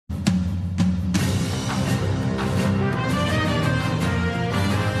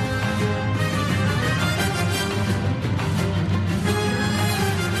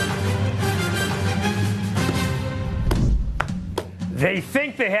They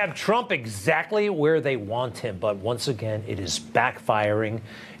think they have Trump exactly where they want him, but once again, it is backfiring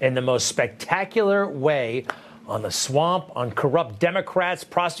in the most spectacular way on the swamp, on corrupt Democrats,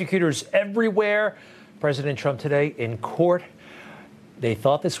 prosecutors everywhere. President Trump today in court. They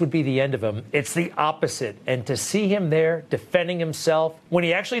thought this would be the end of him. It's the opposite. And to see him there defending himself when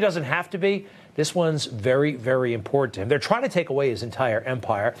he actually doesn't have to be, this one's very, very important to him. They're trying to take away his entire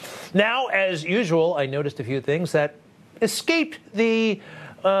empire. Now, as usual, I noticed a few things that escaped the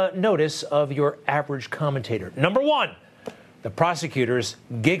notice of your average commentator. Number one, the prosecutors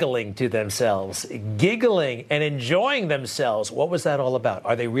giggling to themselves, giggling and enjoying themselves. What was that all about?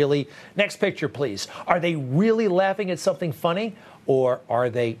 Are they really, next picture please, are they really laughing at something funny or are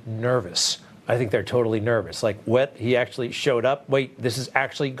they nervous? I think they're totally nervous. Like, what? He actually showed up? Wait, this is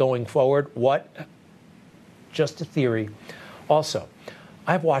actually going forward? What? Just a theory. Also,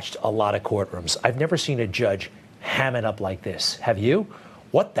 I've watched a lot of courtrooms. I've never seen a judge ham it up like this. Have you?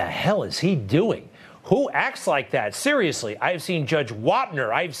 What the hell is he doing? Who acts like that? Seriously, I've seen Judge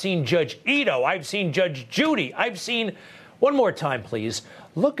Wapner. I've seen Judge Ito. I've seen Judge Judy. I've seen... One more time, please.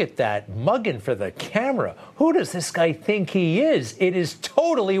 Look at that mugging for the camera. Who does this guy think he is? It is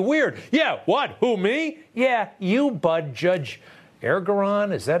totally weird. Yeah, what? Who, me? Yeah, you, bud. Judge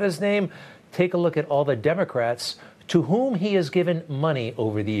Ergaron, is that his name? Take a look at all the Democrats to whom he has given money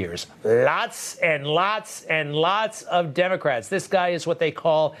over the years. Lots and lots and lots of Democrats. This guy is what they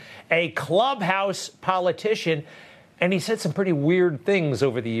call a clubhouse politician. And he said some pretty weird things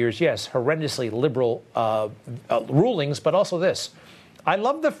over the years. Yes, horrendously liberal rulings, but also this. I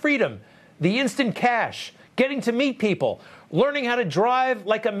love the freedom, the instant cash, getting to meet people, learning how to drive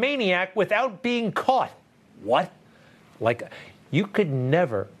like a maniac without being caught. What? Like, you could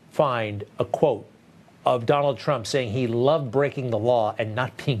never find a quote of Donald Trump saying he loved breaking the law and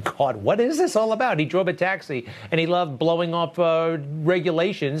not being caught. What is this all about? He drove a taxi and he loved blowing off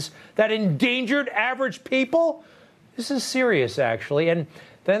regulations that endangered average people. This is serious, actually. And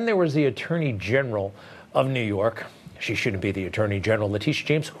then there was the Attorney General of New York. She shouldn't be the Attorney General, Letitia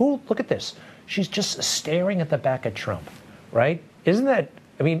James. Who? Look at this. She's just staring at the back of Trump, right? Isn't that,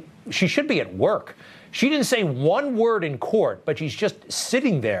 I mean, she should be at work. She didn't say one word in court, but she's just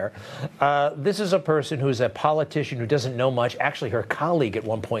sitting there. This is a person who's a politician who doesn't know much. Actually, her colleague at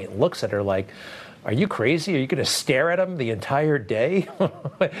one point looks at her like, are you crazy? Are you going to stare at him the entire day?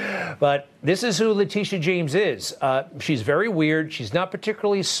 But this is who Letitia James is. She's very weird. She's not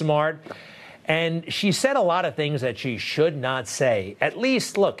particularly smart. And she said a lot of things that she should not say. At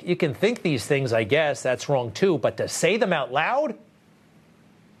least, look, you can think these things, I guess. That's wrong, too. But to say them out loud?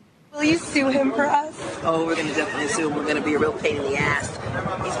 Will you sue him for us? Oh, we're going to definitely sue him. We're going to be a real pain in the ass.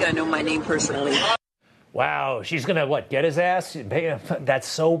 He's going to know my name personally. Wow, she's going to, what, get his ass? That's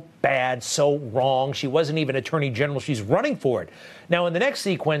so bad, so wrong. She wasn't even Attorney General. She's running for it. Now, in the next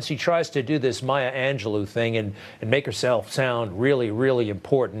sequence, she tries to do this Maya Angelou thing and make herself sound really, really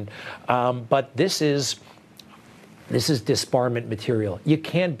important. But this is disbarment material. You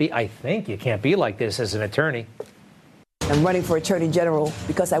can't be, I think you can't be like this as an attorney. I'm running for Attorney General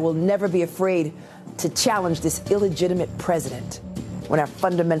because I will never be afraid to challenge this illegitimate president when our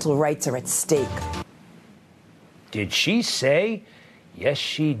fundamental rights are at stake. Did she say? Yes,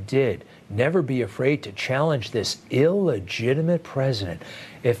 she did. Never be afraid to challenge this illegitimate president.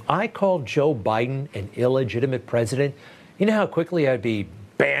 If I called Joe Biden an illegitimate president, you know how quickly I'd be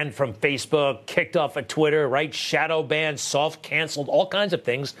banned from Facebook, kicked off of Twitter, right? Shadow banned, soft canceled, all kinds of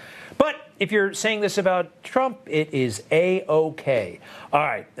things. But if you're saying this about Trump, it is A-OK. All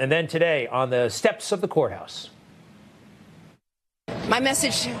right. And then today on the steps of the courthouse. My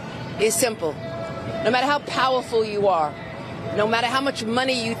message is simple. No matter how powerful you are, no matter how much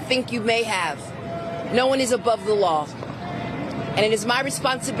money you think you may have, no one is above the law. And it is my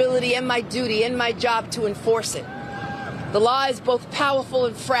responsibility and my duty and my job to enforce it. The law is both powerful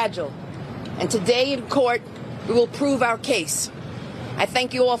and fragile. And today in court, we will prove our case. I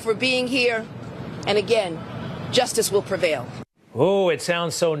thank you all for being here. And again, justice will prevail. Oh, it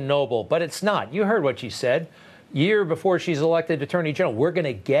sounds so noble, but it's not. You heard what she said. Year before she's elected Attorney General, we're going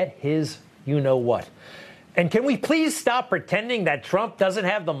to get his you-know-what. And can we please stop pretending that Trump doesn't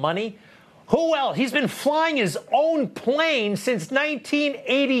have the money? Who else? He's been flying his own plane since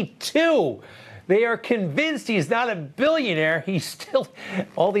 1982. They are convinced he's not a billionaire. He's still,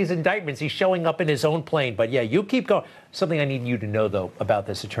 all these indictments, he's showing up in his own plane. But yeah, you keep going. Something I need you to know, though, about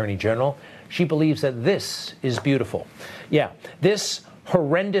this Attorney General. She believes that this is beautiful. Yeah, this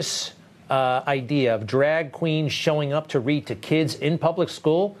horrendous idea of drag queens showing up to read to kids in public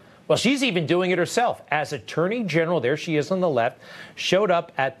school. Well, she's even doing it herself. As Attorney General, there she is on the left, showed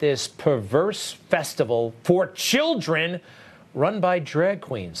up at this perverse festival for children run by drag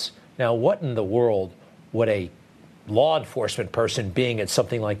queens. Now, what in the world would a law enforcement person being at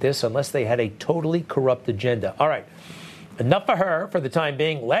something like this unless they had a totally corrupt agenda? All right, enough of her for the time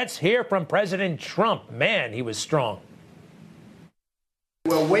being. Let's hear from President Trump. Man, he was strong.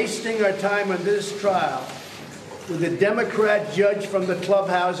 We're wasting our time on this trial with a Democrat judge from the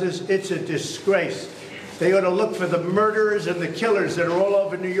clubhouses. It's a disgrace. They ought to look for the murderers and the killers that are all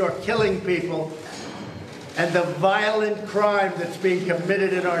over New York killing people, and the violent crime that's being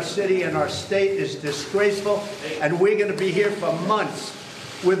committed in our city and our state is disgraceful. And we're going to be here for months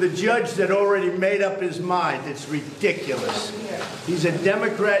with a judge that already made up his mind. It's ridiculous. He's a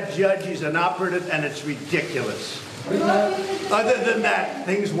Democrat judge, he's an operative, and it's ridiculous. Other than that,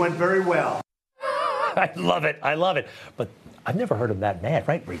 things went very well. I love it. I love it. But I've never heard him that mad,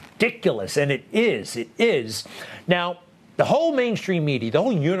 right? Ridiculous. And it is. It is. Now, the whole mainstream media, the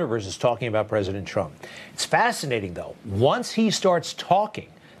whole universe is talking about President Trump. It's fascinating, though. Once he starts talking,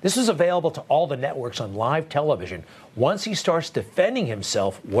 this is available to all the networks on live television. Once he starts defending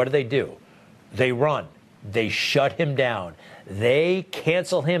himself, what do? They run. They shut him down. They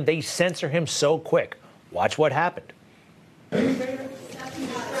cancel him. They censor him so quick. Watch what happened.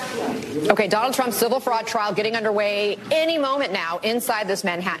 Okay, Donald Trump's civil fraud trial getting underway any moment now inside this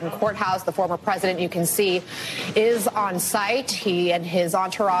Manhattan courthouse. The former president, you can see, is on site. He and his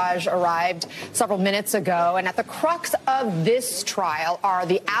entourage arrived several minutes ago. And at the crux of this trial are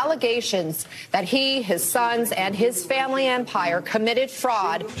the allegations that he, his sons, and his family empire committed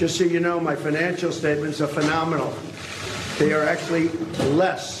fraud. Just so you know, my financial statements are phenomenal. They are actually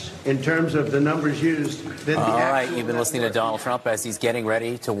less in terms of the numbers used than the All right, you've been listening to Donald Trump as he's getting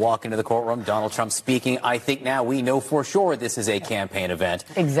ready to walk into the courtroom. Donald Trump speaking. I think now we know for sure this is a campaign event.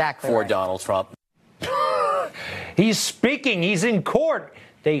 Exactly for right. Donald Trump. He's speaking. He's in court.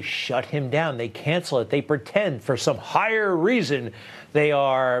 They shut him down. They cancel it. They pretend for some higher reason they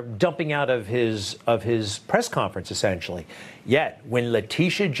are dumping out of his press conference, essentially. Yet, when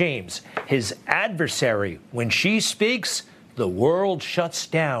Letitia James, his adversary, when she speaks, the world shuts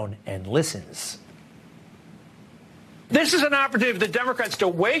down and listens. This is an opportunity for the Democrats to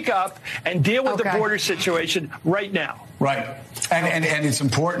wake up and deal with the border situation right now. Right. And it's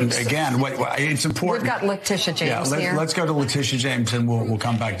important. Again, it's important. We've got Letitia James here. Let's go to Letitia James, and we'll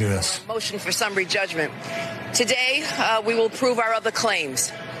come back to this. Motion for summary judgment. Today, we will prove our other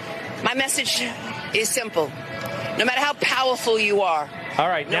claims. My message is simple. No matter how powerful you are. All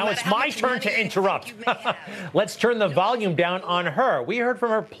right, now it's my turn to interrupt. Let's turn the volume down on her. We heard from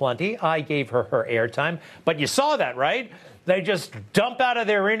her plenty. I gave her airtime. But you saw that, right? They just dump out of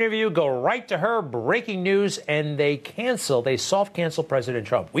their interview, go right to her, breaking news, and they soft cancel President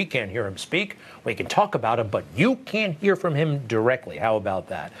Trump. We can't hear him speak. We can talk about him, but you can't hear from him directly. How about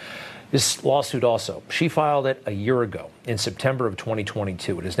that? This lawsuit also, she filed it a year ago in September of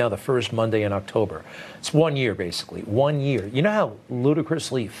 2022. It is now the first Monday in October. It's 1 year, basically. 1 year. You know how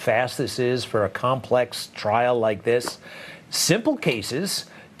ludicrously fast this is for a complex trial like this? Simple cases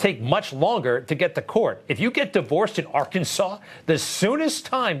take much longer to get to court. If you get divorced in Arkansas, the soonest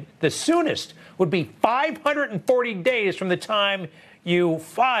would be 540 days from the time you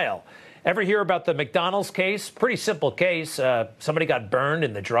file. Ever hear about the McDonald's case? Pretty simple case. Somebody got burned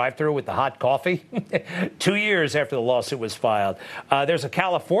in the drive-thru with the hot coffee 2 years after the lawsuit was filed. There's a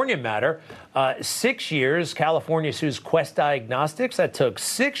California matter. 6 years. California sues Quest Diagnostics. That took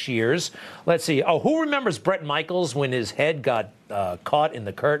 6 years. Let's see. Oh, who remembers Bret Michaels when his head got caught in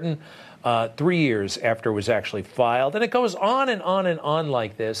the curtain? 3 years after it was actually filed. And it goes on and on and on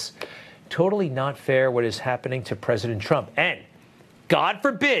like this. Totally not fair what is happening to President Trump. And God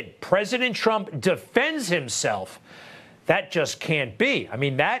forbid President Trump defends himself. That just can't be. I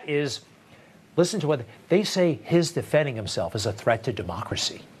mean, that is, listen to what they say, his defending himself is a threat to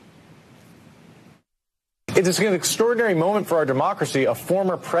democracy. It's an extraordinary moment for our democracy, a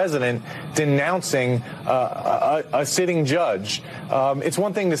former president denouncing a sitting judge. It's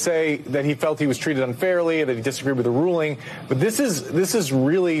one thing to say that he felt he was treated unfairly, that he disagreed with the ruling, but this is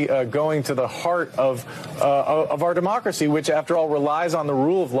really going to the heart of our democracy, which, after all, relies on the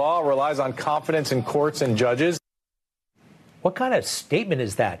rule of law, relies on confidence in courts and judges. What kind of statement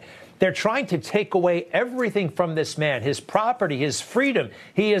is that? They're trying to take away everything from this man, his property, his freedom.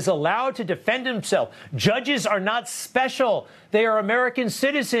 He is allowed to defend himself. Judges are not special. They are American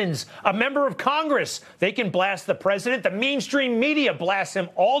citizens, a member of Congress. They can blast the president. The mainstream media blasts him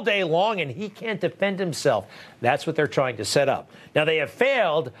all day long, and he can't defend himself. That's what they're trying to set up. Now, they have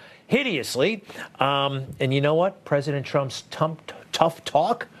failed hideously. And you know what? President Trump's tough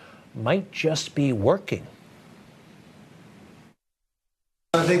talk might just be working.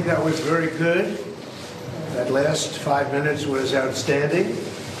 I think that was very good. That last 5 minutes was outstanding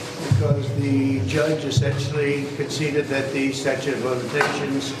because the judge essentially conceded that the statute of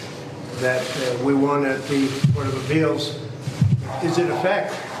limitations that we won at the Court of Appeals is in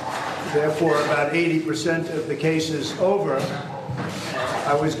effect. Therefore, about 80% of the case is over.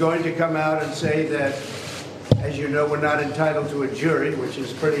 I was going to come out and say that, as you know, we're not entitled to a jury, which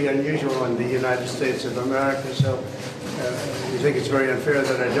is pretty unusual in the United States of America. So we think it's very unfair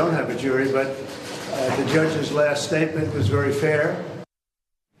that I don't have a jury, but the judge's last statement was very fair.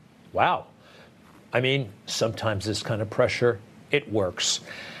 Wow. I mean, sometimes this kind of pressure, it works.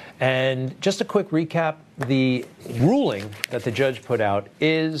 And just a quick recap, the ruling that the judge put out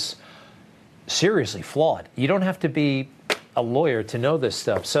is seriously flawed. You don't have to be a lawyer to know this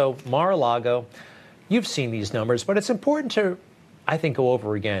stuff. So Mar-a-Lago, you've seen these numbers, but it's important to, I think, go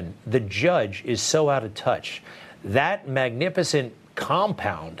over again. The judge is so out of touch. That magnificent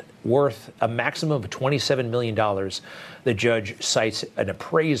compound worth a maximum of $27 million, the judge cites an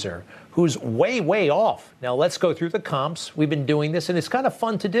appraiser who's way, way off. Now, let's go through the comps. We've been doing this, and it's kind of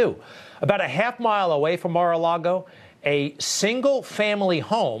fun to do. About a half mile away from Mar-a-Lago, a single-family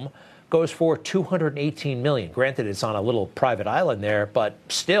home goes for $218 million. Granted, it's on a little private island there, but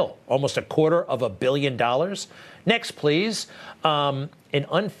still, almost $250 million. Next, please. An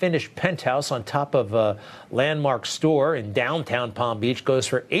unfinished penthouse on top of a landmark store in downtown Palm Beach goes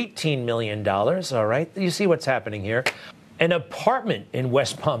for $18 million. All right, you see what's happening here. An apartment in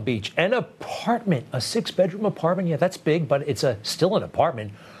West Palm Beach, a 6-bedroom apartment. Yeah, that's big, but it's still an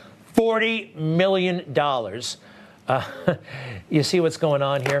apartment. $40 million. You see what's going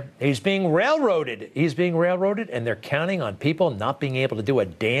on here? He's being railroaded. He's being railroaded, and they're counting on people not being able to do a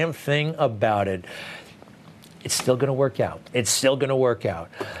damn thing about it. It's still going to work out. It's still going to work out.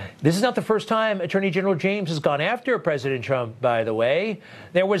 This is not the first time Attorney General James has gone after President Trump, by the way.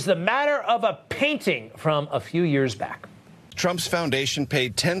 There was the matter of a painting from a few years back. Trump's foundation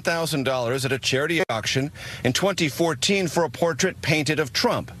paid $10,000 at a charity auction in 2014 for a portrait painted of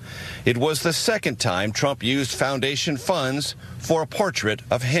Trump. It was the second time Trump used foundation funds for a portrait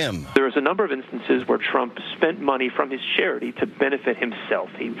of him. There was a number of instances where Trump spent money from his charity to benefit himself.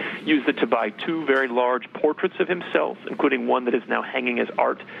 He used it to buy 2 very large portraits of himself, including one that is now hanging as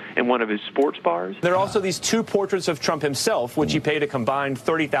art in one of his sports bars. There are also these 2 portraits of Trump himself, which he paid a combined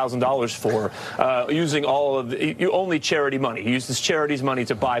 $30,000 for, using only charity money. He used his charity's money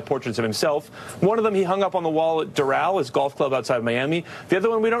to buy portraits of himself. One of them he hung up on the wall at Doral, his golf club outside Miami. The other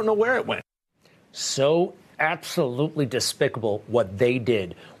one, we don't know where it went. So absolutely despicable what they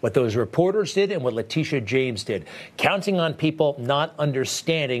did, what those reporters did, and what Letitia James did, counting on people not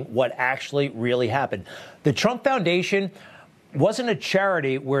understanding what actually really happened. The Trump Foundation wasn't a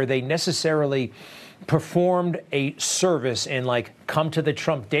charity where they necessarily performed a service in, like, come to the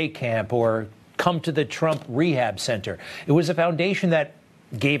Trump day camp or come to the Trump rehab center. It was a foundation that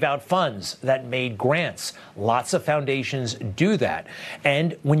gave out funds, that made grants. Lots of foundations do that.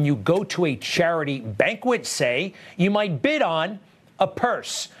 And when you go to a charity banquet, say, you might bid on a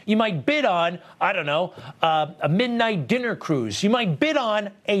purse. You might bid on, I don't know, a midnight dinner cruise. You might bid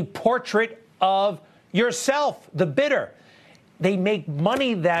on a portrait of yourself, the bidder. They make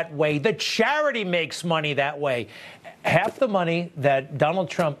money that way. The charity makes money that way. Half the money that Donald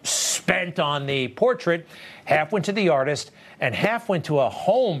Trump spent on the portrait, half went to the artist, and half went to a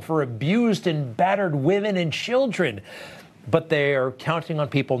home for abused and battered women and children. But they're counting on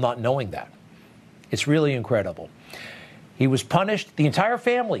people not knowing that. It's really incredible. He was punished, the entire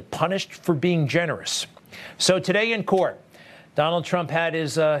family punished for being generous. So today in court, Donald Trump had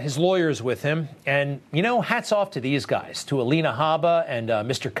his lawyers with him. And, you know, hats off to these guys, to Alina Habba and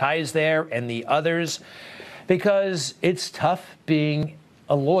Mr. Kais there and the others, because it's tough being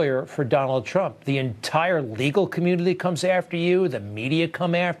a lawyer for Donald Trump. The entire legal community comes after you. The media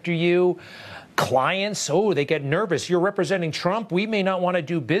come after you. Clients, they get nervous. You're representing Trump. We may not want to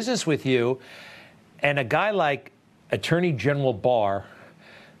do business with you. And a guy like Attorney General Barr,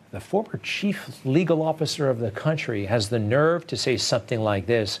 the former chief legal officer of the country, has the nerve to say something like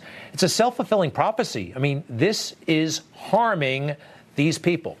this. It's a self-fulfilling prophecy. I mean, this is harming these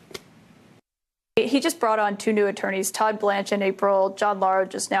people. He just brought on 2 new attorneys, Todd Blanche in April, John Lara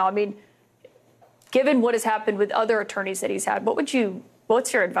just now. I mean, given what has happened with other attorneys that he's had, what's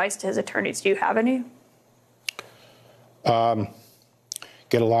your advice to his attorneys? Do you have any?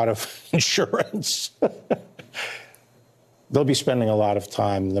 Get a lot of insurance. They'll be spending a lot of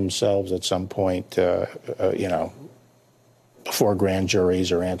time themselves at some point, before grand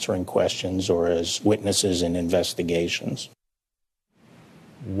juries or answering questions or as witnesses in investigations.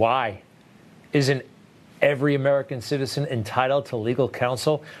 Why isn't every American citizen entitled to legal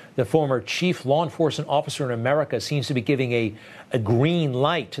counsel? The former chief law enforcement officer in America seems to be giving a green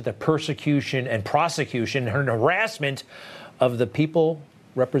light to the persecution and prosecution and harassment of the people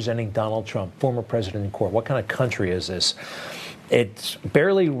representing Donald Trump, former president in court. What kind of country is this? It's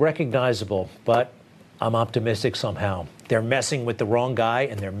barely recognizable, but I'm optimistic somehow. They're messing with the wrong guy,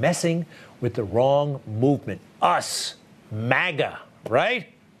 and they're messing with the wrong movement. Us, MAGA, right?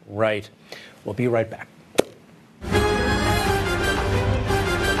 Right. We'll be right back.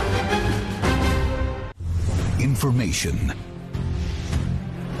 Information.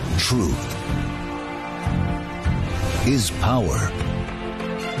 Truth. Is power.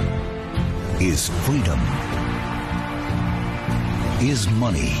 Is freedom. Is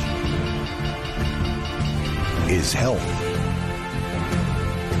money. Is health.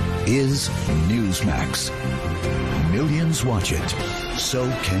 Is Newsmax. Millions watch it. So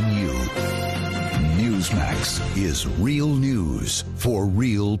can you. Newsmax is real news for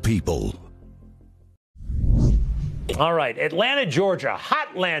real people. All right, Atlanta, Georgia,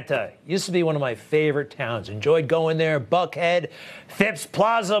 Hotlanta. Used to be one of my favorite towns. Enjoyed going there. Buckhead, Phipps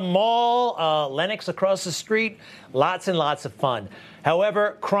Plaza Mall, Lenox across the street. Lots and lots of fun.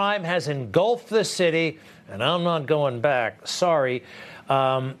 However, crime has engulfed the city, and I'm not going back. Sorry.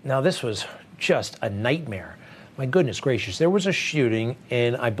 Now, this was just a nightmare. My goodness gracious. There was a shooting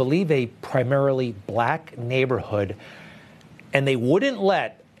in, I believe, a primarily black neighborhood, and they wouldn't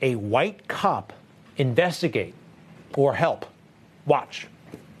let a white cop investigate or help. Watch.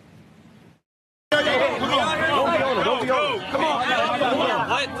 Come on. Don't be on him. Come on.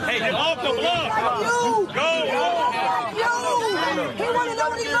 Hey, get off the block. Go. He want to know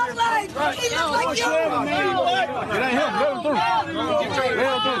what he looks like. He looks like you. It ain't him. Let him through.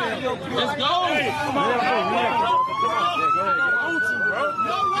 Let's go. Come on.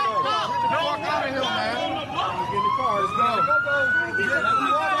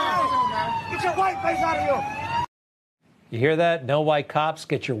 Get your white face out of here. You hear that? No white cops.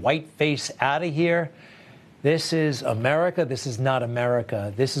 Get your white face out of here. This is America. This is not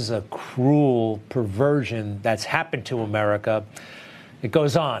America. This is a cruel perversion that's happened to America. It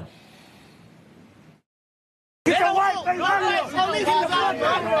goes on. Get your white face out of here.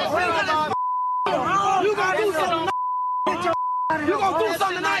 You gotta do something. You gonna do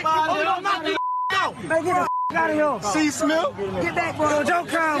something tonight? You gonna knock me out? Man, get the out of here. See Smith? Get back, bro. Don't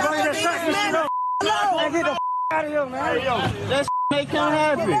come, bro. Just shut this shit up. Man, get the out of here, man. Hey, yo, let's make him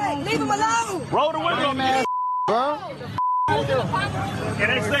happy. Leave him alone. Roll the window, man, bro. It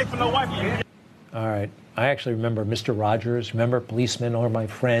ain't safe for no wife. All right. I actually remember Mr. Rogers. Remember policemen are my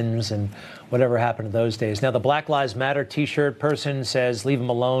friends and whatever happened in those days. Now, the Black Lives Matter T-shirt person says leave him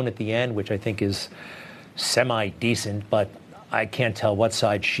alone at the end, which I think is semi-decent, but I can't tell what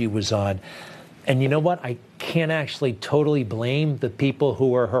side she was on. And you know what? I can't actually totally blame the people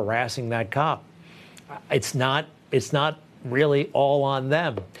who are harassing that cop. It's not really all on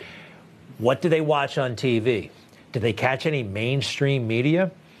them. What do they watch on TV? Do they catch any mainstream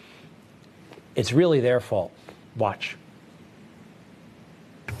media? It's really their fault. Watch.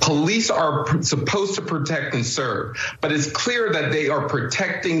 Police are supposed to protect and serve, but it's clear that they are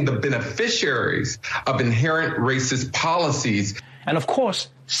protecting the beneficiaries of inherent racist policies. And of course,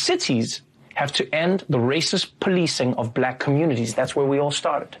 cities have to end the racist policing of black communities. That's where we all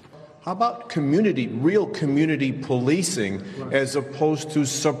started. How about real community policing, as opposed to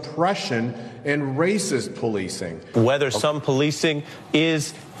suppression and racist policing? Whether some policing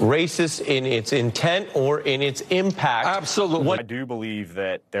is racist in its intent or in its impact. Absolutely. I do believe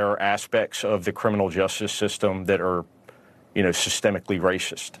that there are aspects of the criminal justice system that are, systemically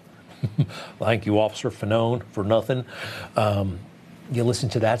racist. Thank you, Officer Fanone, for nothing. You listen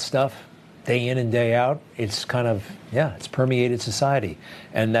to that stuff day in and day out. It's kind of, it's permeated society.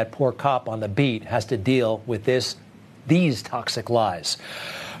 And that poor cop on the beat has to deal with these toxic lies.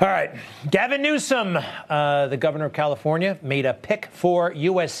 All right. Gavin Newsom, the governor of California, made a pick for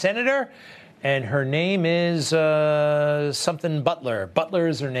U.S. Senator, and her name is something Butler. Butler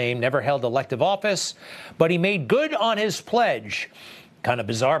is her name, never held elective office, but he made good on his pledge. Kind of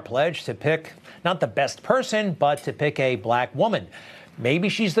bizarre pledge to pick not the best person, but to pick a black woman. Maybe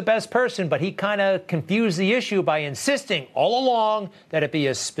she's the best person, but he kind of confused the issue by insisting all along that it be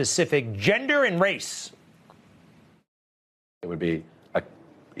a specific gender and race. It would be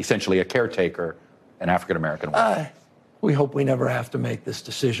essentially a caretaker, an African-American woman. We hope we never have to make this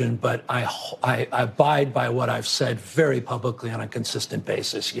decision, but I abide by what I've said very publicly on a consistent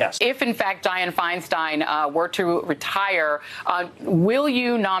basis, yes. If, in fact, Dianne Feinstein were to retire, will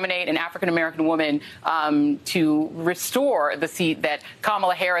you nominate an African-American woman to restore the seat that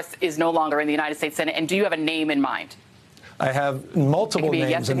Kamala Harris is no longer in the United States Senate? And do you have a name in mind? I have multiple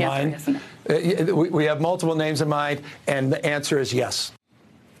names in mind. We have multiple names in mind, and the answer is yes.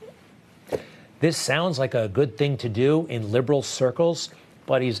 This sounds like a good thing to do in liberal circles,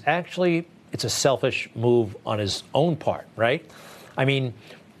 but it's a selfish move on his own part, right? I mean,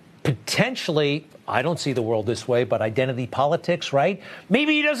 potentially, I don't see the world this way, but identity politics, right?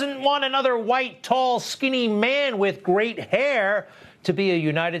 Maybe he doesn't want another white, tall, skinny man with great hair to be a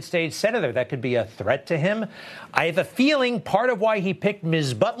United States senator. That could be a threat to him. I have a feeling part of why he picked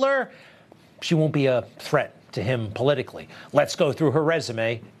Ms. Butler, she won't be a threat to him politically. Let's go through her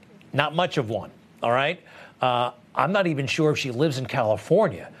resume. Not much of one, all right? I'm not even sure if she lives in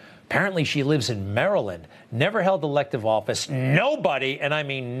California. Apparently she lives in Maryland, never held elective office. Nobody, and I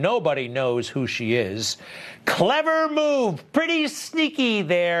mean nobody, knows who she is. Clever move. Pretty sneaky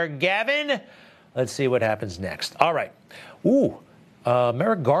there, Gavin. Let's see what happens next. All right.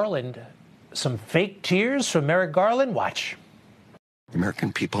 Merrick Garland. Some fake tears from Merrick Garland. Watch. The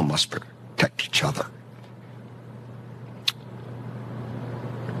American people must protect each other.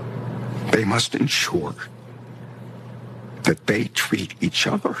 They must ensure that they treat each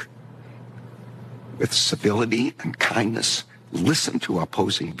other with civility and kindness, listen to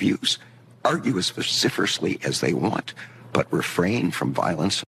opposing views, argue as vociferously as they want, but refrain from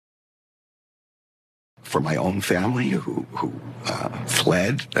violence. For my own family who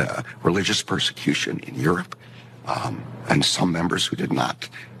fled religious persecution in Europe, and some members who did not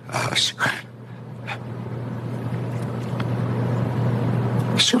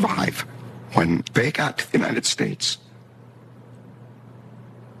survive when they got to the United States.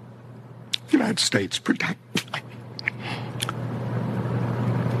 The United States protected.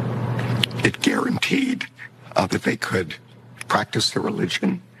 It guaranteed that they could practice their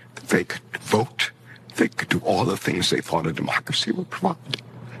religion, that they could vote, they could do all the things they thought a democracy would provide.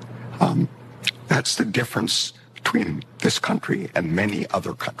 That's the difference between this country and many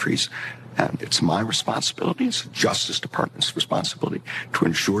other countries. And it's my responsibility, it's the Justice Department's responsibility to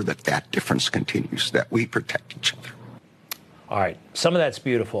ensure that that difference continues, that we protect each other. All right, some of that's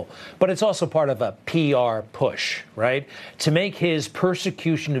beautiful, but it's also part of a PR push, right? To make his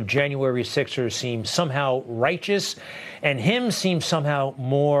persecution of January 6ers seem somehow righteous and him seem somehow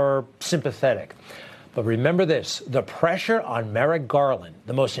more sympathetic. But remember this, the pressure on Merrick Garland,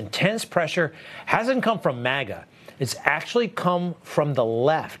 the most intense pressure, hasn't come from MAGA. It's actually come from the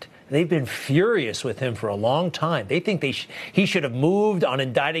left. They've been furious with him for a long time. They think he should have moved on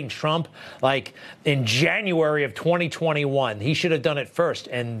indicting Trump like in January of 2021. He should have done it first,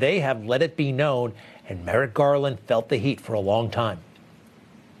 and they have let it be known, and Merrick Garland felt the heat for a long time.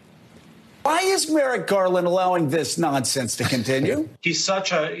 Why is Merrick Garland allowing this nonsense to continue? He's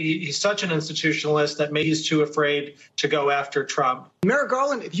such an institutionalist that maybe he's too afraid to go after Trump. Merrick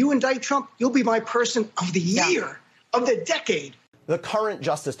Garland, if you indict Trump, you'll be my person of the year, of the decade. The current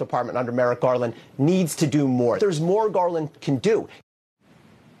Justice Department under Merrick Garland needs to do more. There's more Garland can do.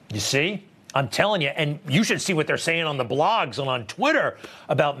 You see? I'm telling you, and you should see what they're saying on the blogs and on Twitter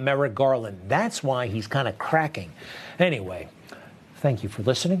about Merrick Garland. That's why he's kind of cracking. Anyway, thank you for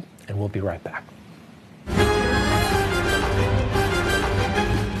listening, and we'll be right back.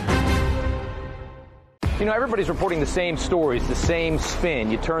 You know, everybody's reporting the same stories, the same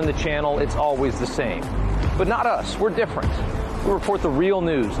spin. You turn the channel, it's always the same. But not us. We're different. We report the real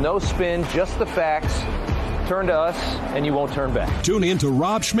news. No spin, just the facts. Turn to us, and you won't turn back. Tune in to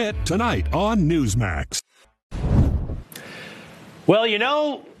Rob Schmitt tonight on Newsmax. Well, you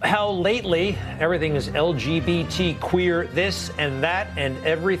know how lately everything is LGBT, queer, this and that and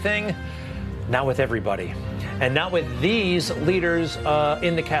everything? Not with everybody. And not with these leaders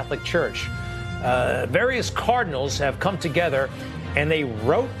in the Catholic Church. Various cardinals have come together and they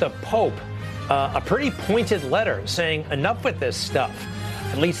wrote the Pope a pretty pointed letter saying enough with this stuff.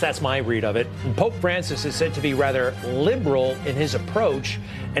 At least that's my read of it. And Pope Francis is said to be rather liberal in his approach,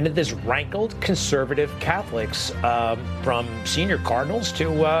 and it has rankled conservative Catholics from senior cardinals to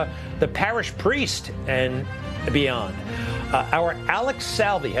the parish priest and beyond. Our Alex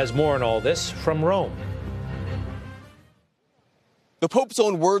Salvi has more on all this from Rome. The Pope's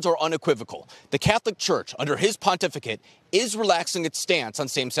own words are unequivocal. The Catholic Church, under his pontificate, is relaxing its stance on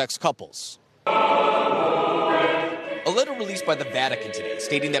same-sex couples. A letter released by the Vatican today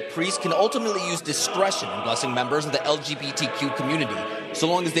stating that priests can ultimately use discretion in blessing members of the LGBTQ community so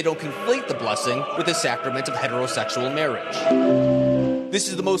long as they don't conflate the blessing with the sacrament of heterosexual marriage. This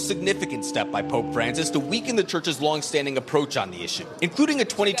is the most significant step by Pope Francis to weaken the Church's long-standing approach on the issue, including a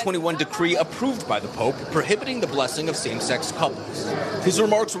 2021 decree approved by the Pope prohibiting the blessing of same-sex couples. His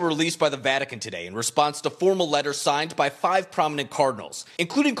remarks were released by the Vatican today in response to formal letters signed by 5 prominent cardinals,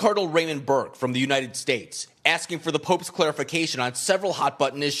 including Cardinal Raymond Burke from the United States, asking for the Pope's clarification on several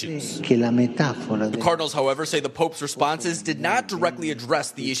hot-button issues. The cardinals, however, say the Pope's responses did not directly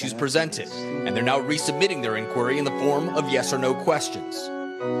address the issues presented, and they're now resubmitting their inquiry in the form of yes or no questions.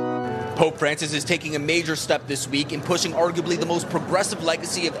 Pope Francis is taking a major step this week in pushing arguably the most progressive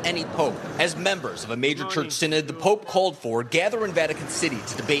legacy of any pope. As members of a major church synod, the Pope called for gather in Vatican City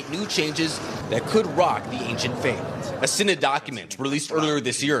to debate new changes that could rock the ancient faith. A synod document released earlier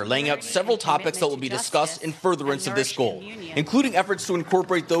this year laying out several topics that will be discussed in furtherance of this goal, including efforts to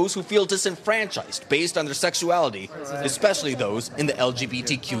incorporate those who feel disenfranchised based on their sexuality, especially those in the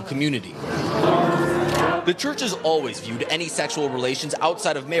LGBTQ community. The Church has always viewed any sexual relations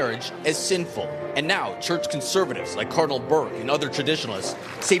outside of marriage as sinful. And now, Church conservatives like Cardinal Burke and other traditionalists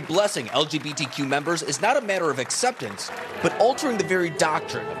say blessing LGBTQ members is not a matter of acceptance, but altering the very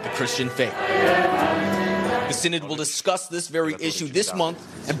doctrine of the Christian faith. The Synod will discuss this very issue this month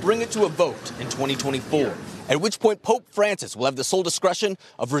and bring it to a vote in 2024, at which point Pope Francis will have the sole discretion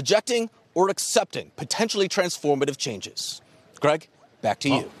of rejecting or accepting potentially transformative changes. Greg, back to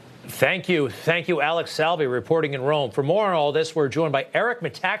you. Thank you. Thank you, Alex Salvi, reporting in Rome. For more on all this, we're joined by Eric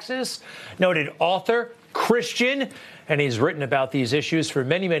Metaxas, noted author, Christian, and he's written about these issues for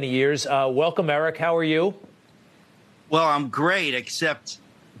many, many years. Welcome, Eric. How are you? Well, I'm great, except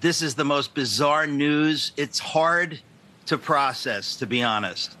this is the most bizarre news. It's hard to process, to be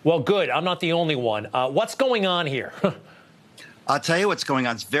honest. Well, good. I'm not the only one. What's going on here? I'll tell you what's going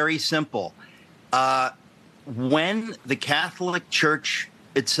on. It's very simple. When the Catholic Church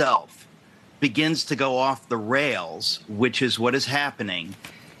itself begins to go off the rails, which is what is happening,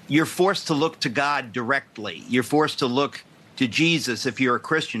 you're forced to look to God directly. You're forced to look to Jesus if you're a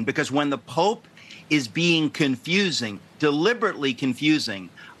Christian, because when the Pope is being confusing, deliberately confusing,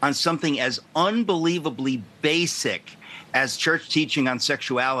 on something as unbelievably basic as church teaching on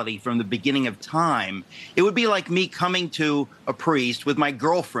sexuality from the beginning of time, it would be like me coming to a priest with my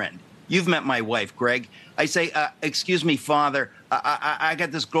girlfriend. You've met my wife, Greg. I say, excuse me, Father, I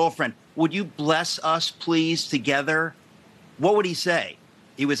got this girlfriend. Would you bless us, please, together? What would he say?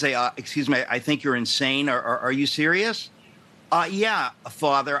 He would say, excuse me, I think you're insane. Are you serious? Yeah,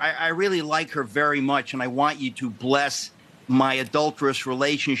 Father, I really like her very much, and I want you to bless my adulterous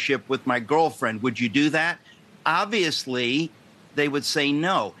relationship with my girlfriend. Would you do that? Obviously, they would say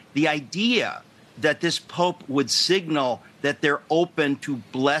no. The idea that this Pope would signal that they're open to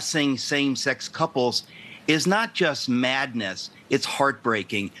blessing same-sex couples is not just madness, it's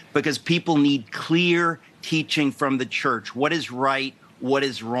heartbreaking, because people need clear teaching from the church. What is right? What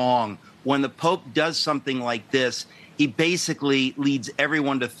is wrong? When the Pope does something like this, he basically leads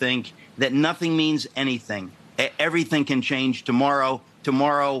everyone to think that nothing means anything. Everything can change tomorrow.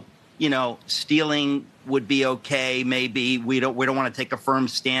 Tomorrow, stealing would be okay. Maybe we don't want to take a firm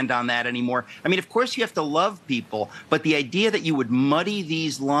stand on that anymore. I mean, of course you have to love people, but the idea that you would muddy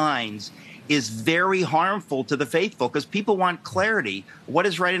these lines is very harmful to the faithful, because people want clarity. What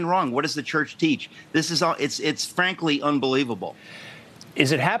is right and wrong? What does the church teach? This is all. It's frankly unbelievable.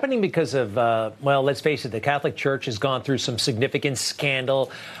 Is it happening because of, well, let's face it, the Catholic Church has gone through some significant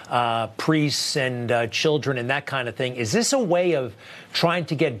scandal, priests and children and that kind of thing. Is this a way of trying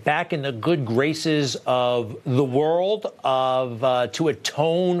to get back in the good graces of the world, to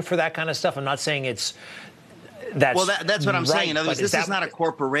atone for that kind of stuff? I'm not saying that's well, that's what I'm saying. In other words, this is is not a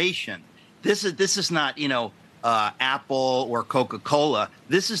corporation. This is not, Apple or Coca-Cola.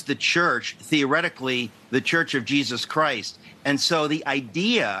 This is the church, theoretically, the Church of Jesus Christ. And so the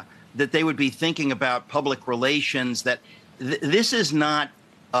idea that they would be thinking about public relations, that this is not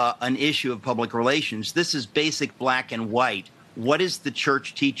an issue of public relations. This is basic black and white. What is the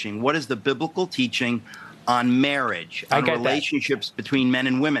church teaching? What is the biblical teaching on marriage, on relationships between men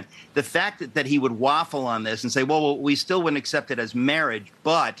and women? The fact that he would waffle on this and say, well, we still wouldn't accept it as marriage,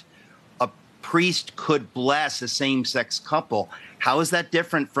 but a priest could bless a same-sex couple. How is that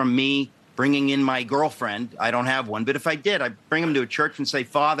different from me bringing in my girlfriend? I don't have one, but if I did, I'd bring him to a church and say,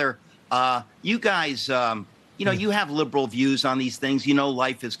 Father, you guys, you have liberal views on these things.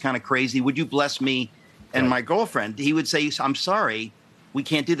 Life is kind of crazy. Would you bless me and my girlfriend? He would say, I'm sorry, we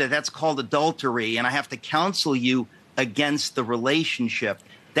can't do that. That's called adultery, and I have to counsel you against the relationship.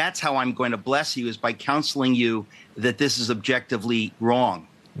 That's how I'm going to bless you, is by counseling you that this is objectively wrong.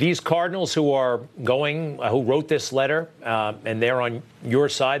 these cardinals who are who wrote this letter, and they're on your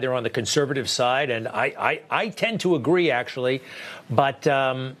side, they're on the conservative side, and I tend to agree, actually. But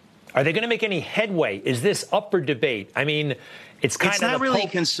are they going to make any headway? Is this up for debate? I mean, it's not really a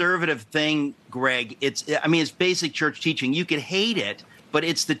conservative thing, Greg. It's basic church teaching. You could hate it, but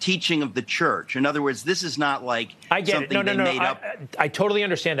it's the teaching of the church. In other words, this is not like something they made up. I totally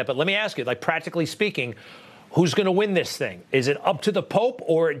understand that, but let me ask you, like, practically speaking, who's going to win this thing? Is it up to the Pope,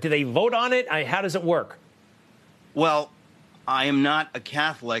 or do they vote on it? How does it work? Well, I am not a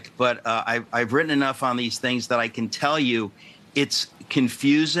Catholic, but I've written enough on these things that I can tell you it's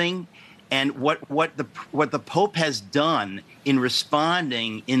confusing. And what the Pope has done in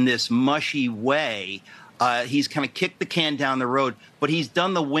responding in this mushy way, he's kind of kicked the can down the road, but he's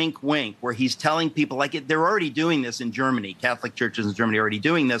done the wink, wink, where he's telling people, like, they're already doing this in Germany. Catholic churches in Germany are already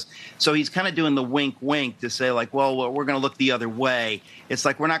doing this. So he's kind of doing the wink, wink to say, like, well, we're going to look the other way. It's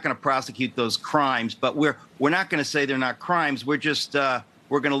like, we're not going to prosecute those crimes, but we're not going to say they're not crimes. We're just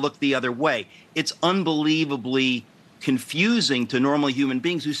we're going to look the other way. It's unbelievably confusing to normal human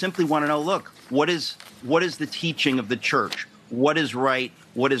beings who simply want to know, look, what is the teaching of the church? What is right?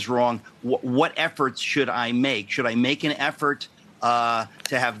 What is wrong? What efforts should I make? Should I make an effort to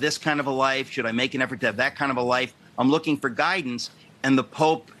have this kind of a life? Should I make an effort to have that kind of a life? I'm looking for guidance, and the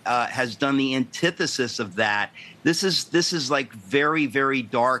Pope has done the antithesis of that. This is like very, very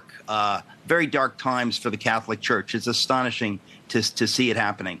dark times for the Catholic Church. It's astonishing to see it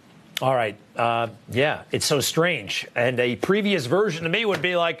happening. All right. Yeah, it's so strange. And a previous version of me would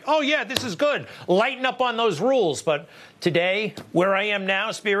be like, oh, yeah, this is good. Lighten up on those rules. But today, where I am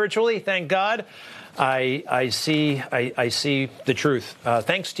now spiritually, thank God, I see the truth.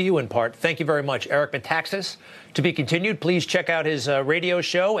 Thanks to you in part. Thank you very much, Eric Metaxas. To be continued, please check out his radio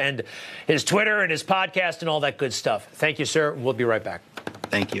show and his Twitter and his podcast and all that good stuff. Thank you, sir. We'll be right back.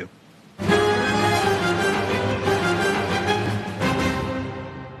 Thank you.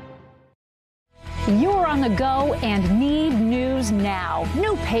 You're on the go and need news now.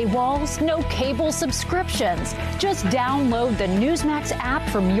 No paywalls, no cable subscriptions. Just download the Newsmax app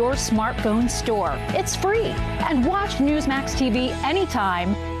from your smartphone store. It's free. And watch Newsmax TV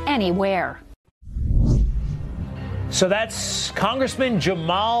anytime, anywhere. So that's Congressman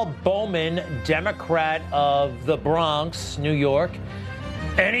Jamal Bowman, Democrat of the Bronx, New York.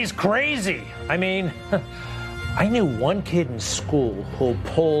 And he's crazy. I mean, I knew one kid in school who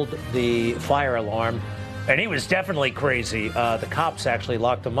pulled the fire alarm, and he was definitely crazy. The cops actually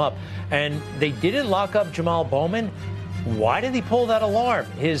locked him up. And they didn't lock up Jamal Bowman. Why did he pull that alarm?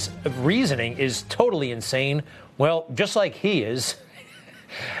 His reasoning is totally insane. Well, just like he is.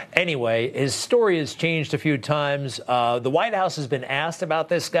 Anyway, his story has changed a few times. The White House has been asked about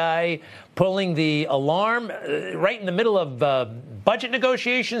this guy pulling the alarm right in the middle of budget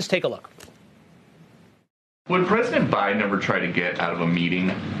negotiations. Take a look. Would President Biden ever try to get out of a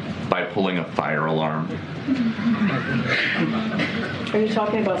meeting by pulling a fire alarm? Are you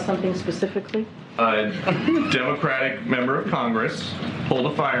talking about something specifically? A Democratic member of Congress pulled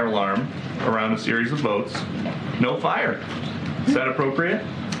a fire alarm around a series of votes. No fire. Is that appropriate?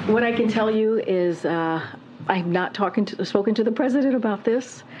 What I can tell you is I'm not spoken to the president about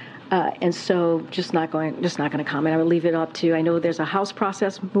this. And so just not going to comment. I would leave it up to, I know there's a House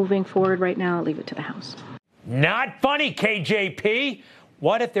process moving forward right now. I'll leave it to the House. Not funny, KJP.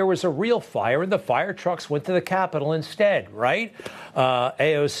 What if there was a real fire and the fire trucks went to the Capitol instead, right?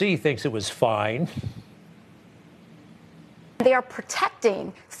 AOC thinks it was fine. They are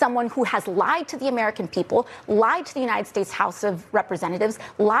protecting someone who has lied to the American people, lied to the United States House of Representatives,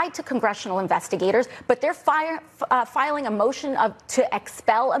 lied to congressional investigators, but they're filing a motion to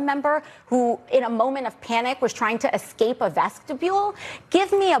expel a member who, in a moment of panic, was trying to escape a vestibule.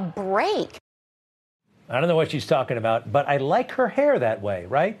 Give me a break. I don't know what she's talking about, but I like her hair that way,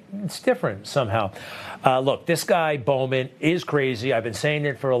 right? It's different somehow. Look, this guy, Bowman, is crazy. I've been saying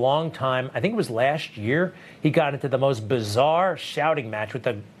it for a long time. I think it was last year he got into the most bizarre shouting match with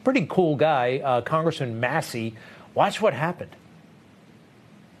a pretty cool guy, Congressman Massey. Watch what happened.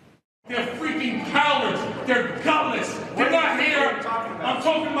 They're freaking cowards. They're gutless. They're not here. I'm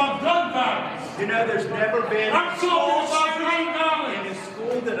talking about gun violence. You know, there's never been I'm talking about gun violence. in a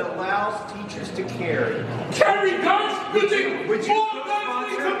school that allows teachers to carry. Carry guns? You think more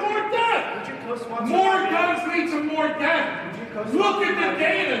guns lead to more death? More guns lead to more death. Look at the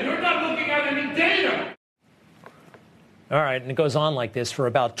data. You're not looking at any data. All right, and it goes on like this for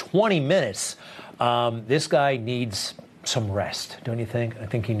about 20 minutes. This guy needs some rest, don't you think? I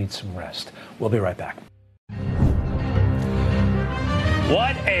think he needs some rest. We'll be right back.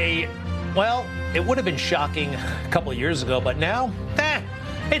 Well, it would have been shocking a couple of years ago, but now,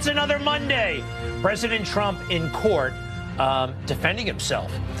 It's another Monday. President Trump in court defending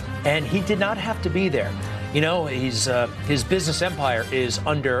himself, and he did not have to be there. You know, his business empire is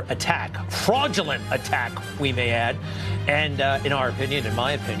under attack, fraudulent attack, we may add. And in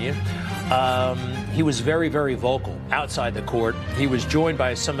my opinion, he was very, very vocal outside the court. He was joined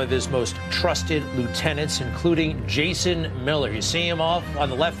by some of his most trusted lieutenants, including Jason Miller. You see him off on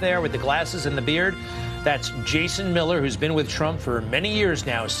the left there with the glasses and the beard? That's Jason Miller, who's been with Trump for many years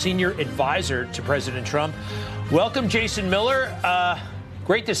now, senior advisor to President Trump. Welcome, Jason Miller.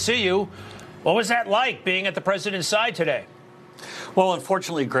 Great to see you. What was that like, being at the president's side today? Well,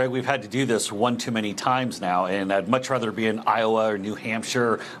 unfortunately, Greg, we've had to do this one too many times now, and I'd much rather be in Iowa or New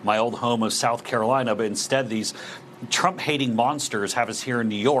Hampshire, my old home of South Carolina, but instead these Trump-hating monsters have us here in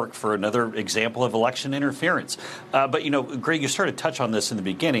New York for another example of election interference. But, you know, Greg, you started to touch on this in the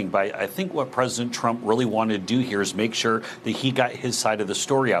beginning, but I think what President Trump really wanted to do here is make sure that he got his side of the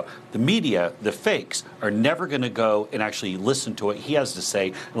story out. The media, the fakes, are never going to go and actually listen to what he has to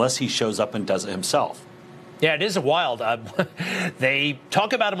say unless he shows up and does it himself. Yeah, it is wild. They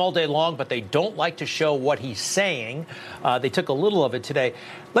talk about him all day long, but they don't like to show what he's saying. They took a little of it today.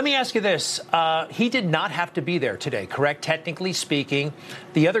 Let me ask you this. He did not have to be there today, correct? Technically speaking,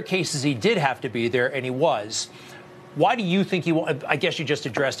 the other cases he did have to be there, and he was. Why do you think I guess you just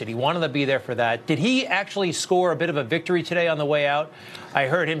addressed it. He wanted to be there for that. Did he actually score a bit of a victory today on the way out? I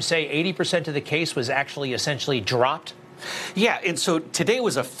heard him say 80% of the case was actually essentially dropped. Yeah, and so today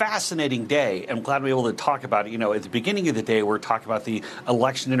was a fascinating day. I'm glad we were able to talk about it. You know, at the beginning of the day, we were talking about the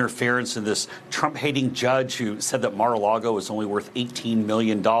election interference and this Trump-hating judge who said that Mar-a-Lago was only worth $18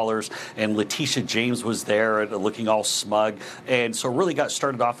 million, and Letitia James was there looking all smug. And so really got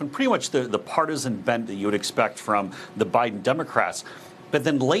started off in pretty much the partisan bent that you would expect from the Biden Democrats. But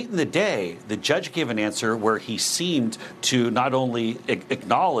then late in the day, the judge gave an answer where he seemed to not only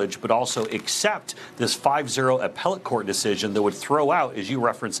acknowledge but also accept this 5-0 appellate court decision that would throw out, as you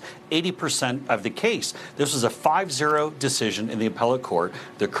referenced, 80% of the case. This was a 5-0 decision in the appellate court.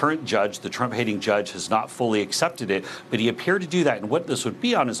 The current judge, the Trump-hating judge, has not fully accepted it, but he appeared to do that. And what this would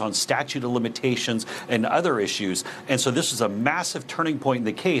be on is on statute of limitations and other issues. And so this is a massive turning point in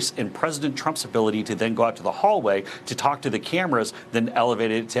the case, and President Trump's ability to then go out to the hallway to talk to the cameras, then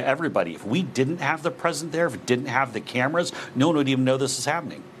elevated it to everybody. If we didn't have the president there, if we didn't have the cameras, no one would even know this is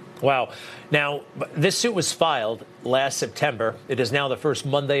happening. Wow. Now, this suit was filed last September. It is now the first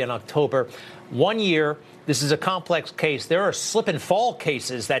Monday in October. 1 year. This is a complex case. There are slip and fall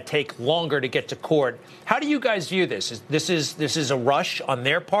cases that take longer to get to court. How do you guys view this? This is a rush on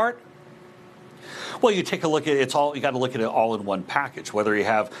their part? Well, you take a look at it, you got to look at it all in one package. Whether you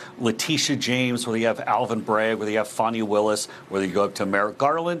have Letitia James, whether you have Alvin Bragg, whether you have Fani Willis, whether you go up to Merrick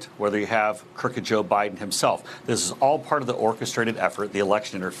Garland, whether you have crooked Joe Biden himself. This is all part of the orchestrated effort, the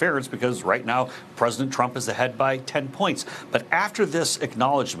election interference, because right now President Trump is ahead by 10 points. But after this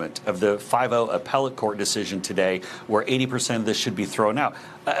acknowledgement of the 5-0 appellate court decision today, where 80% of this should be thrown out,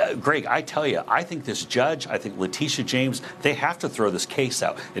 Greg, I tell you, I think this judge, I think Letitia James, they have to throw this case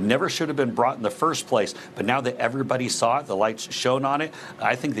out. It never should have been brought in the first place. But now that everybody saw it, the lights shone on it,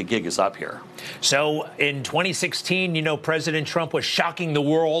 I think the gig is up here. So in 2016, you know, President Trump was shocking the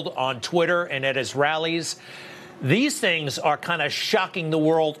world on Twitter and at his rallies. These things are kind of shocking the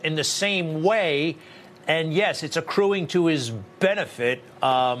world in the same way. And yes, it's accruing to his benefit.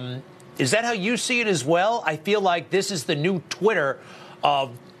 Is that how you see it as well? I feel like this is the new Twitter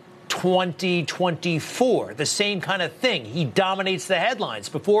of 2024, the same kind of thing. He dominates the headlines.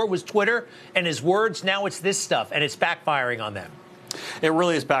 Before it was Twitter and his words, now it's this stuff, and it's backfiring on them. It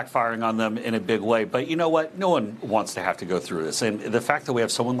really is backfiring on them in a big way. But you know what? No one wants to have to go through this. And the fact that we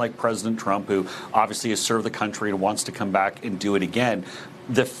have someone like President Trump, who obviously has served the country and wants to come back and do it again,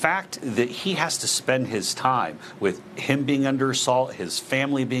 the fact that he has to spend his time with him being under assault, his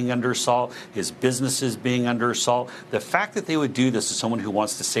family being under assault, his businesses being under assault, the fact that they would do this to someone who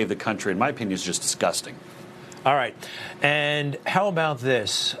wants to save the country, in my opinion, is just disgusting. All right. And how about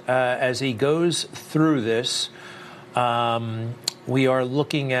this? As he goes through this, we are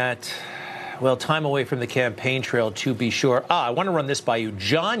looking at, well, time away from the campaign trail, to be sure. I want to run this by you.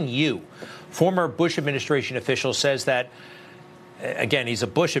 John Yoo, former Bush administration official, says that, again, he's a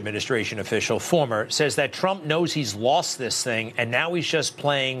Bush administration official, former, says that Trump knows he's lost this thing, and now he's just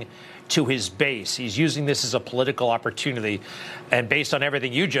playing to his base. He's using this as a political opportunity. And based on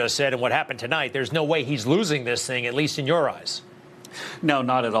everything you just said and what happened tonight, there's no way he's losing this thing, at least in your eyes. No,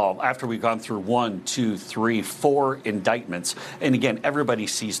 not at all. After we've gone through 1, 2, 3, 4 indictments, and again, everybody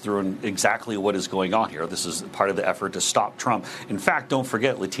sees through exactly what is going on here. This is part of the effort to stop Trump. In fact, don't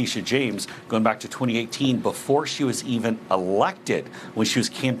forget Letitia James, going back to 2018, before she was even elected, when she was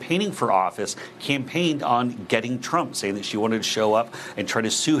campaigning for office, campaigned on getting Trump, saying that she wanted to show up and try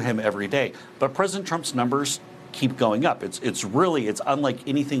to sue him every day. But President Trump's numbers keep going up. It's unlike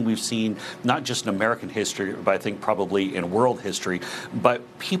anything we've seen, not just in American history, but I think probably in world history. But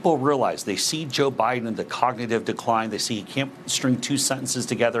people realize, they see Joe Biden in the cognitive decline. They see he can't string two sentences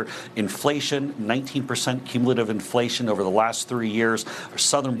together. Inflation, 19% cumulative inflation over the last 3 years. Our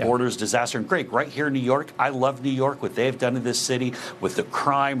southern borders disaster. And Greg, right here in New York, I love New York, what they've done in this city with the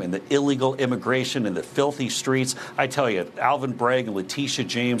crime and the illegal immigration and the filthy streets. I tell you, Alvin Bragg and Letitia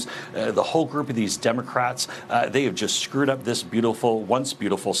James, the whole group of these Democrats, they have just screwed up this once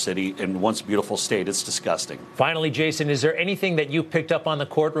beautiful city and once beautiful state. It's disgusting. Finally, Jason, is there anything that you picked up on the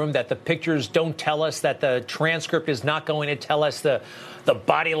courtroom that the pictures don't tell us, that the transcript is not going to tell us, the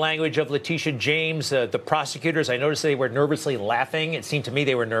body language of Letitia James, the prosecutors? I noticed they were nervously laughing. It seemed to me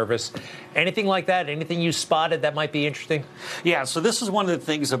they were nervous. Anything like that? Anything you spotted that might be interesting? Yeah, so this is one of the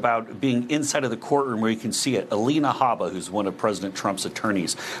things about being inside of the courtroom where you can see it. Alina Habba, who's one of President Trump's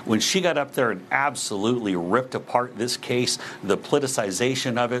attorneys, when she got up there and absolutely ripped apart this case, the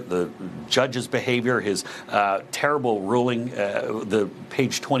politicization of it, the judge's behavior, his terrible ruling, the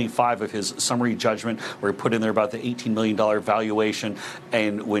page 25 of his summary judgment where he put in there about the $18 million valuation.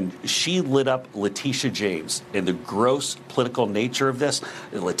 And when she lit up Letitia James and the gross political nature of this,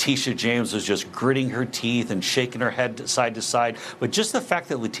 Letitia James was just gritting her teeth and shaking her head side to side. But just the fact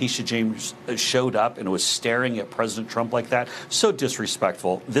that Letitia James showed up and was staring at President Trump like that, so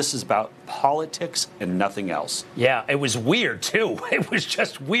disrespectful. This is about politics and nothing else. Yeah, it was weird, too. It was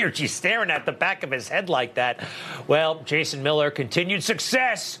just weird. She's staring at the back of his head like that. Well, Jason Miller, continued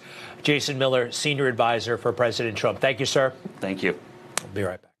success. Jason Miller, senior advisor for President Trump. Thank you, sir. Thank you. I'll be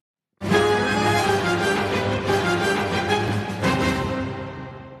right back.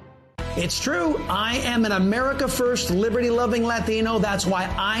 It's true. I am an America First, liberty-loving Latino. That's why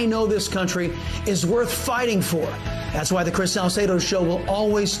I know this country is worth fighting for. That's why the Chris Salcedo Show will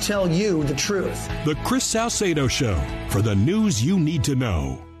always tell you the truth. The Chris Salcedo Show, for the news you need to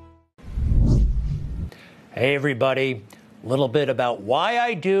know. Hey, everybody. A little bit about why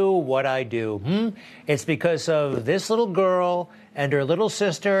I do what I do. It's because of this little girl and her little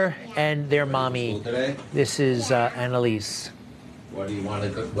sister and their mommy. This is Annalise. What do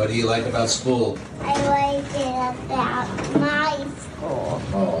you like about school? I like it about my school.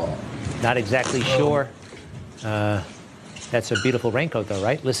 Oh. Not exactly sure. That's a beautiful raincoat, though,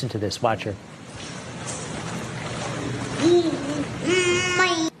 right? Listen to this. Watch her.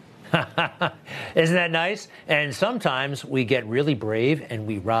 Isn't that nice? And sometimes we get really brave and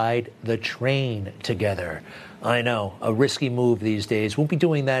we ride the train together. I know, a risky move these days. Won't be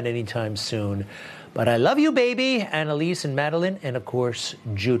doing that anytime soon. But I love you, baby, Annalise and Madeline, and of course,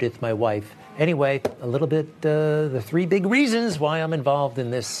 Judith, my wife. Anyway, a little bit, the 3 big reasons why I'm involved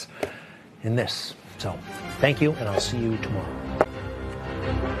in this. So, thank you, and I'll see you tomorrow.